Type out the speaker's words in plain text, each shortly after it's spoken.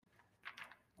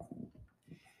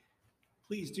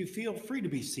Please do feel free to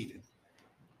be seated.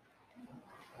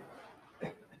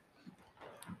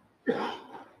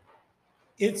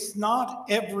 It's not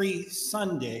every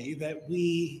Sunday that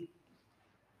we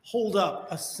hold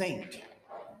up a saint.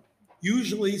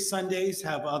 Usually Sundays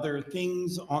have other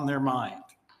things on their mind.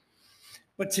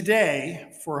 But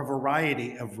today, for a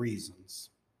variety of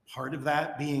reasons, part of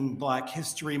that being Black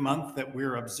History Month that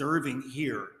we're observing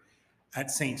here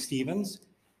at St. Stephen's,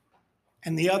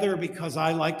 and the other because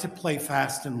I like to play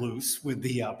fast and loose with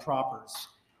the propers.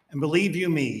 And believe you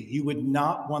me, you would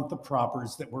not want the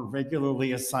propers that were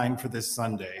regularly assigned for this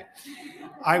Sunday.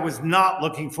 I was not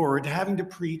looking forward to having to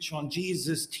preach on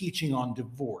Jesus' teaching on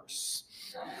divorce.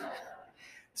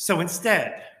 So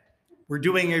instead, we're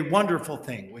doing a wonderful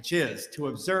thing, which is to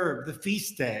observe the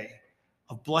feast day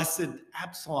of Blessed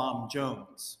Absalom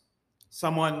Jones,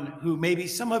 someone who maybe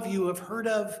some of you have heard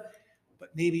of, but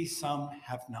maybe some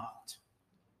have not.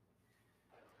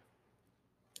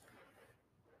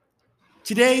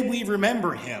 Today, we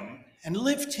remember him and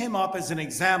lift him up as an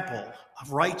example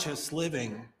of righteous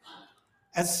living,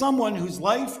 as someone whose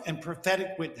life and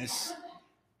prophetic witness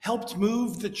helped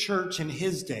move the church in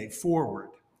his day forward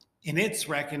in its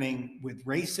reckoning with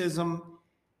racism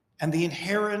and the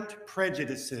inherent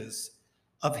prejudices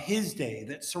of his day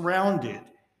that surrounded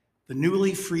the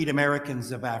newly freed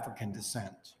Americans of African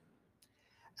descent.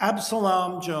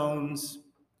 Absalom Jones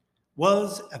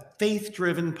was a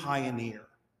faith-driven pioneer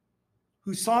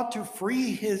who sought to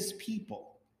free his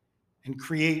people and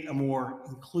create a more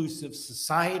inclusive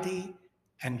society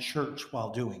and church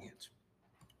while doing it.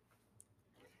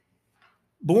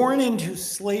 Born into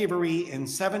slavery in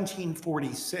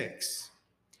 1746,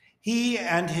 he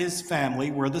and his family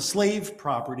were the slave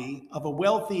property of a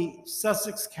wealthy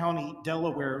Sussex County,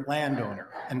 Delaware landowner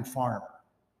and farmer.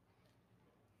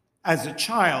 As a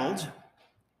child,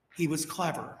 he was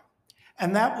clever,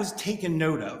 and that was taken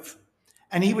note of.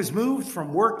 And he was moved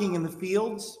from working in the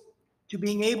fields to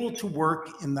being able to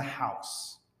work in the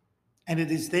house. And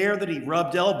it is there that he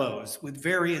rubbed elbows with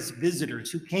various visitors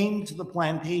who came to the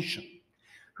plantation,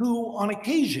 who on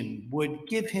occasion would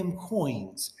give him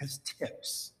coins as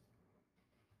tips.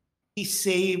 He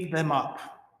saved them up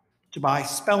to buy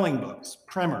spelling books,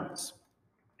 primers,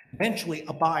 eventually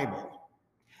a Bible,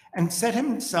 and set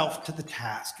himself to the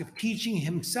task of teaching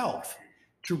himself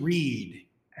to read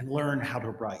and learn how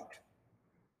to write.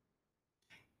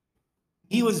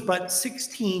 He was but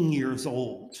 16 years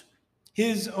old.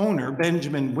 His owner,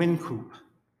 Benjamin Wynkoop,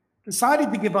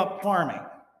 decided to give up farming,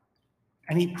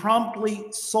 and he promptly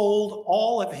sold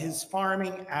all of his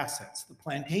farming assets, the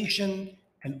plantation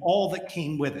and all that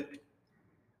came with it,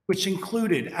 which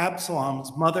included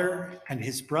Absalom's mother and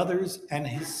his brothers and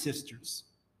his sisters.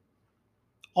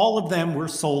 All of them were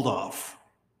sold off.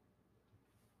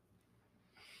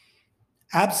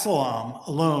 Absalom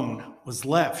alone was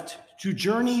left to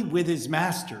journey with his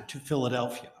master to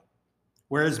Philadelphia,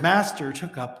 where his master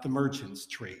took up the merchant's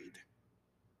trade.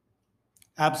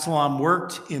 Absalom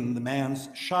worked in the man's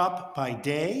shop by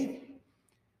day,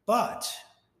 but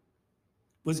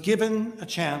was given a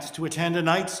chance to attend a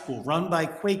night school run by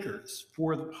Quakers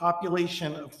for the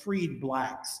population of freed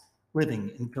Blacks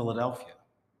living in Philadelphia.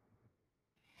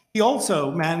 He also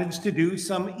managed to do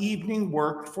some evening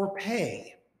work for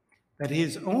pay that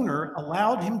his owner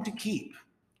allowed him to keep,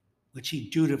 which he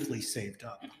dutifully saved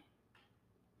up.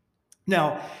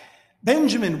 Now,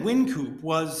 Benjamin Wynkoop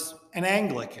was an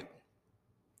Anglican,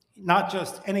 not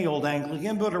just any old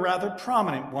Anglican, but a rather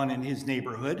prominent one in his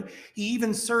neighborhood. He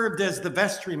even served as the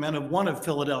vestryman of one of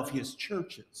Philadelphia's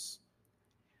churches,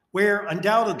 where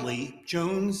undoubtedly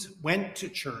Jones went to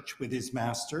church with his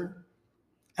master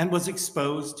and was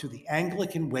exposed to the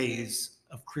Anglican ways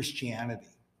of Christianity.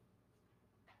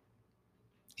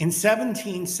 In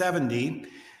 1770,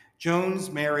 Jones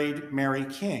married Mary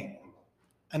King,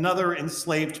 another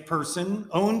enslaved person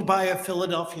owned by a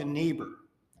Philadelphia neighbor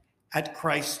at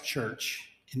Christ Church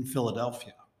in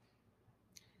Philadelphia.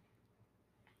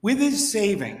 With his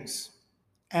savings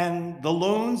and the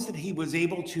loans that he was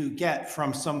able to get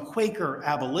from some Quaker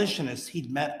abolitionists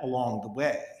he'd met along the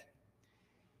way,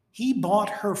 he bought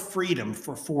her freedom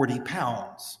for 40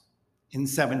 pounds in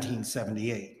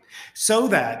 1778, so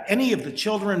that any of the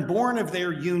children born of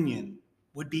their union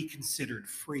would be considered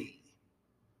free.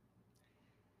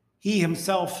 He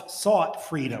himself sought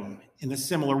freedom in a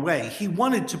similar way. He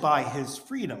wanted to buy his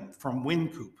freedom from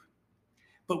Wynkoop,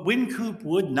 but Wynkoop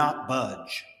would not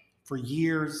budge for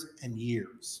years and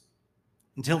years,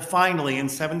 until finally in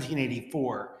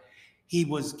 1784, he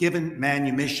was given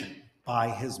manumission by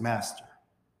his master.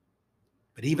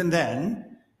 But even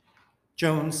then,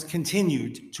 Jones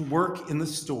continued to work in the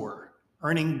store,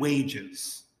 earning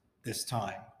wages this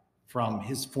time from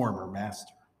his former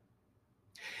master.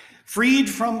 Freed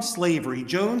from slavery,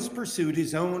 Jones pursued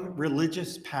his own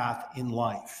religious path in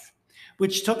life,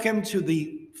 which took him to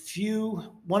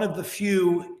one of the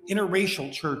few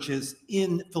interracial churches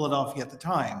in Philadelphia at the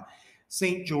time,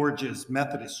 St. George's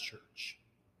Methodist Church,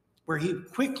 where he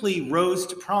quickly rose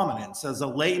to prominence as a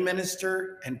lay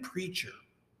minister and preacher.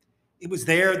 It was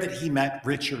there that he met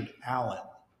Richard Allen,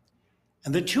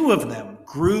 and the two of them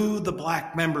grew the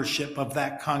Black membership of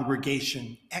that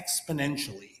congregation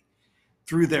exponentially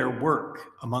through their work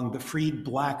among the freed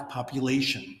Black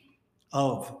population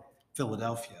of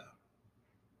Philadelphia.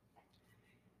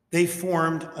 They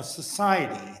formed a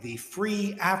society, the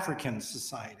Free African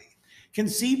Society,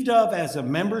 conceived of as a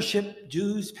membership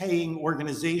dues-paying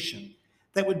organization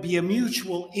that would be a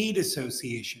mutual aid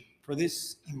association for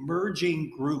this emerging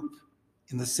group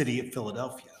in the city of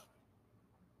Philadelphia.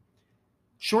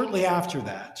 Shortly after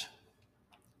that,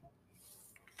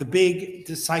 the big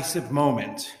decisive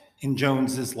moment in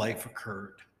Jones's life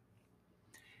occurred.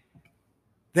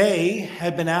 They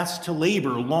had been asked to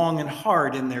labor long and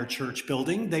hard in their church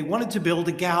building. They wanted to build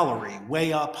a gallery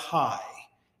way up high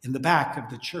in the back of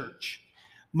the church.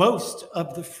 Most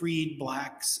of the freed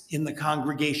Blacks in the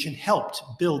congregation helped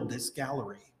build this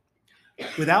gallery.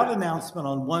 Without announcement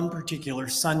on one particular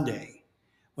Sunday,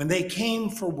 when they came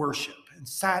for worship and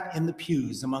sat in the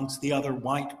pews amongst the other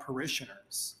white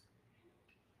parishioners,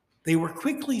 they were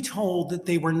quickly told that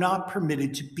they were not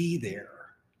permitted to be there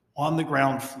on the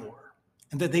ground floor,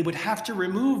 and that they would have to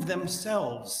remove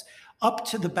themselves up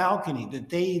to the balcony that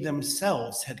they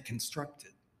themselves had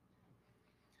constructed.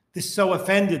 This so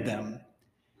offended them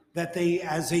that they,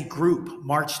 as a group,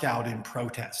 marched out in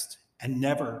protest and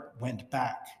never went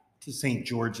back to St.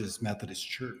 George's Methodist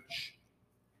Church.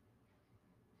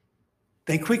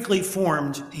 They quickly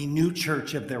formed a new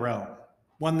church of their own,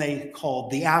 one they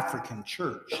called the African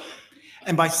Church.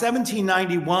 And by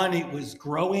 1791, it was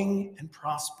growing and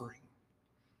prospering.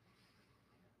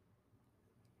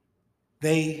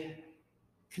 They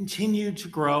continued to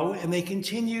grow, and they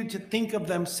continued to think of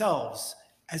themselves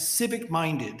as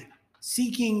civic-minded,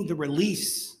 seeking the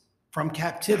release from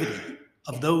captivity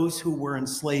of those who were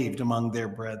enslaved among their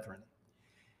brethren.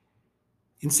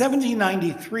 In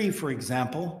 1793, for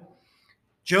example,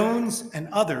 Jones and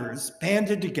others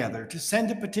banded together to send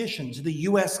a petition to the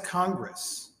U.S.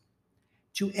 Congress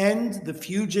to end the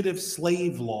fugitive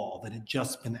slave law that had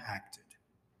just been enacted.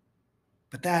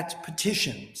 But that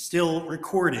petition, still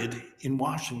recorded in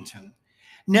Washington,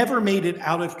 never made it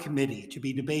out of committee to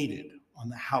be debated on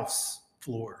the House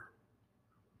floor.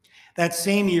 That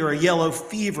same year, a yellow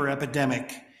fever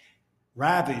epidemic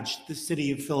ravaged the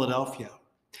city of Philadelphia.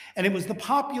 And it was the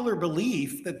popular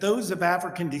belief that those of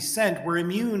African descent were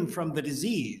immune from the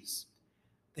disease.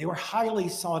 They were highly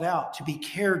sought out to be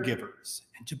caregivers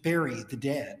and to bury the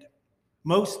dead.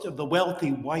 Most of the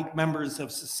wealthy white members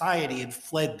of society had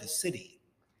fled the city.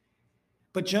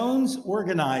 But Jones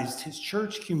organized his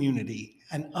church community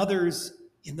and others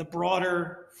in the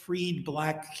broader freed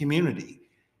Black community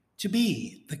to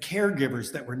be the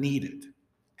caregivers that were needed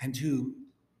and to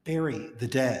bury the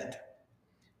dead.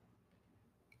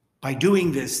 By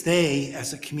doing this, they,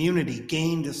 as a community,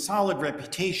 gained a solid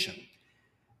reputation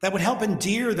that would help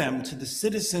endear them to the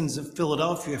citizens of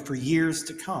Philadelphia for years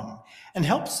to come and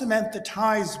help cement the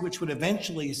ties which would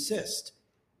eventually assist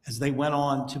as they went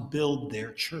on to build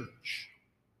their church.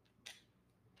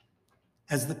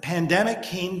 As the pandemic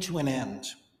came to an end,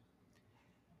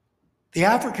 the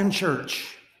African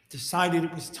Church decided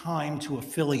it was time to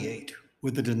affiliate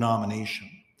with the denomination.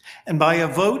 And by a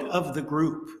vote of the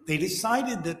group, they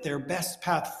decided that their best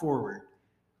path forward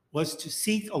was to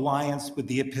seek alliance with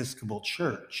the Episcopal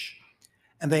Church.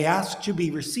 And they asked to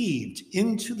be received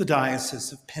into the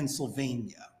Diocese of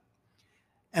Pennsylvania.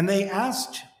 And they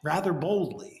asked rather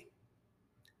boldly.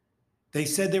 They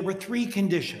said there were three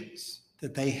conditions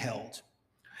that they held: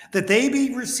 that they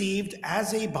be received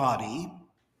as a body,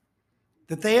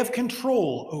 that they have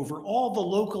control over all the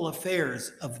local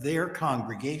affairs of their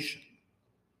congregation,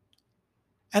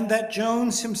 and that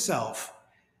Jones himself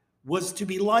was to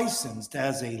be licensed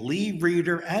as a lead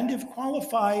reader and, if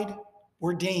qualified,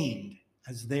 ordained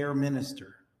as their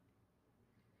minister.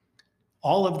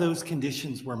 All of those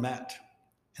conditions were met,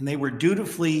 and they were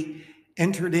dutifully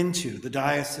entered into the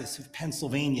Diocese of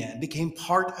Pennsylvania and became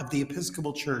part of the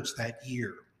Episcopal Church that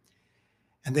year.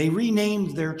 And they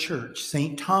renamed their church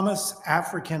St. Thomas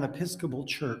African Episcopal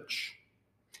Church,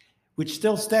 which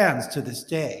still stands to this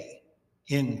day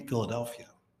in Philadelphia.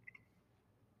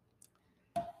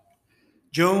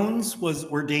 Jones was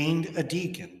ordained a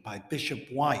deacon by Bishop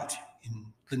White in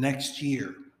the next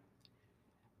year.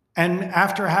 And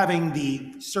after having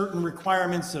the certain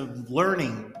requirements of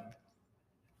learning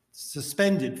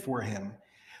suspended for him,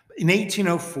 in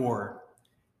 1804,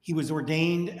 he was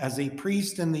ordained as a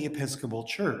priest in the Episcopal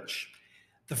Church,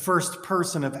 the first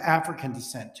person of African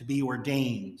descent to be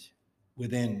ordained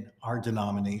within our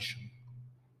denomination.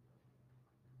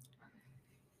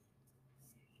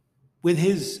 With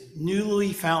his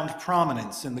newly found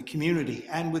prominence in the community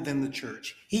and within the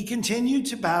church, he continued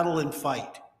to battle and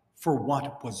fight for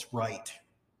what was right.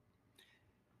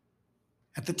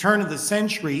 At the turn of the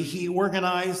century, he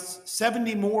organized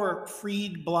 70 more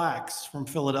freed blacks from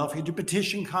Philadelphia to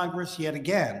petition Congress yet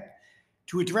again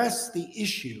to address the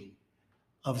issue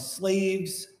of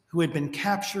slaves who had been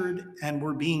captured and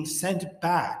were being sent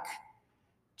back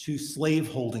to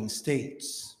slaveholding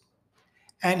states.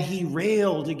 And he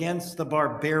railed against the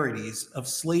barbarities of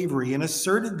slavery and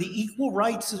asserted the equal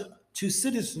rights to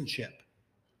citizenship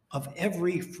of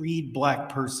every freed black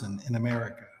person in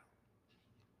America.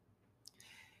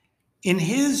 In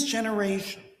his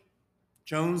generation,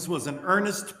 Jones was an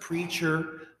earnest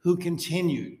preacher who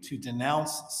continued to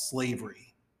denounce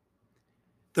slavery.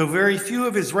 Though very few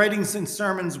of his writings and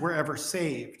sermons were ever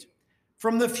saved,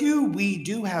 from the few we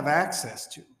do have access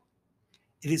to,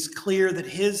 it is clear that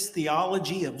his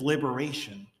theology of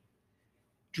liberation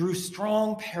drew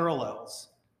strong parallels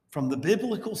from the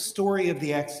biblical story of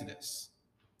the Exodus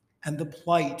and the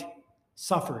plight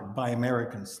suffered by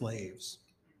American slaves.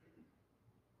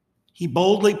 He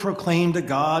boldly proclaimed a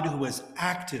God who was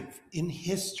active in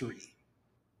history,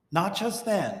 not just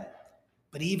then,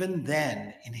 but even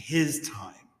then in his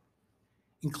time,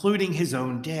 including his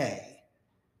own day,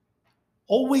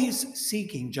 always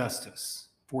seeking justice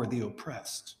for the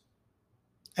oppressed.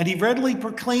 And he readily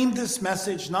proclaimed this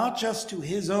message not just to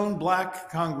his own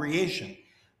black congregation,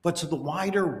 but to the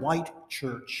wider white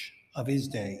church of his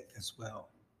day as well.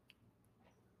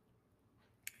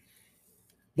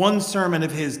 One sermon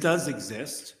of his does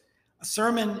exist, a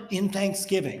sermon in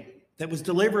Thanksgiving that was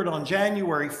delivered on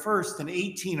January 1st in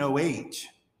 1808.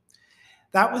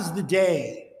 That was the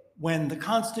day when the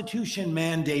Constitution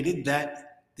mandated that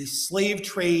the slave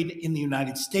trade in the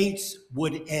United States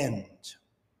would end.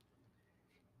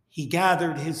 He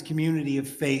gathered his community of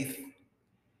faith,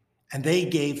 and they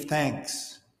gave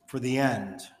thanks for the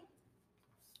end.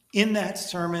 In that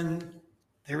sermon,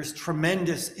 there is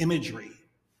tremendous imagery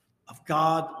of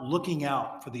God looking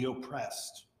out for the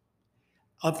oppressed,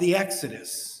 of the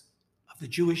exodus of the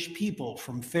Jewish people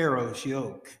from Pharaoh's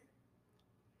yoke,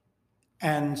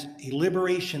 and a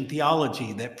liberation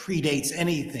theology that predates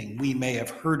anything we may have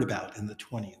heard about in the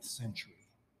 20th century.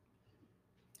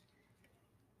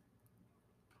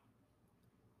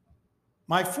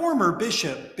 My former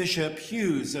bishop, Bishop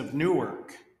Hughes of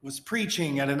Newark, was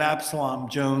preaching at an Absalom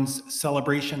Jones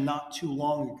celebration not too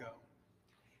long ago.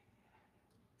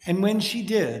 And when she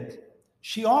did,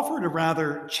 she offered a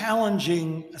rather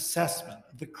challenging assessment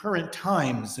of the current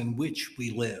times in which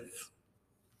we live.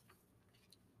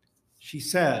 She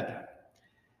said,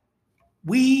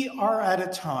 "We are at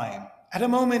a time, at a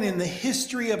moment in the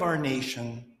history of our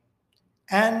nation,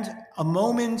 and a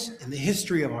moment in the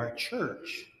history of our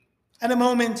church, and a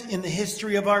moment in the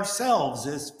history of ourselves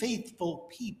as faithful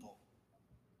people,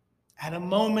 at a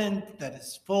moment that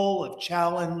is full of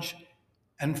challenge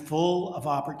and full of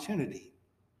opportunity,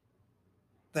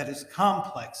 that is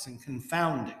complex and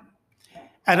confounding,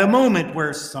 at a moment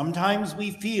where sometimes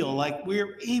we feel like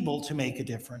we're able to make a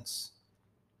difference,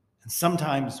 and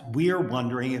sometimes we're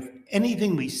wondering if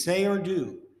anything we say or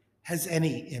do has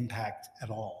any impact at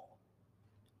all.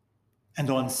 And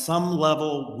on some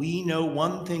level, we know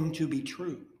one thing to be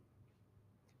true,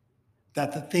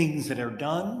 that the things that are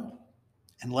done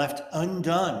and left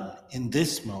undone in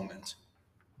this moment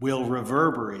will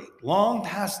reverberate long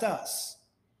past us,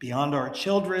 beyond our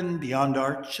children, beyond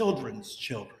our children's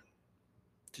children,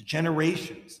 to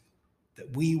generations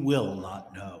that we will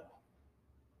not know."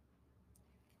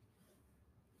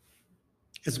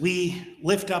 As we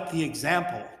lift up the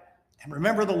example and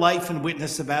remember the life and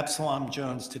witness of Absalom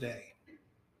Jones today,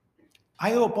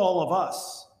 I hope all of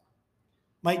us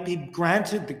might be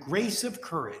granted the grace of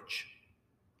courage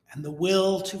and the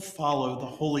will to follow the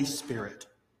Holy Spirit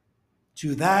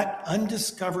to that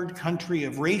undiscovered country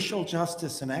of racial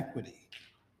justice and equity,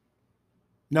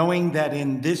 knowing that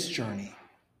in this journey,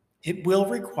 it will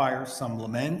require some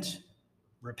lament,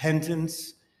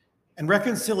 repentance, and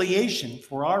reconciliation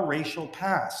for our racial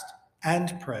past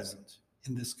and present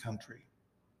in this country.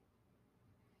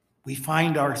 We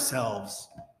find ourselves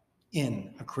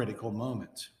in a critical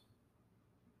moment.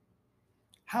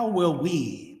 How will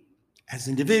we, as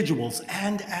individuals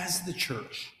and as the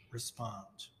church,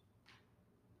 respond?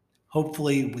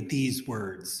 hopefully with these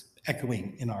words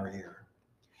echoing in our ear.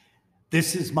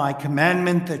 This is my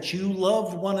commandment, that you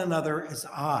love one another as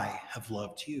I have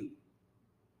loved you.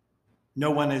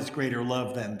 No one has greater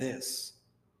love than this,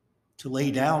 to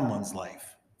lay down one's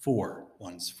life for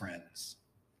one's friends.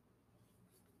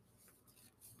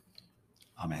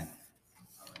 Amen.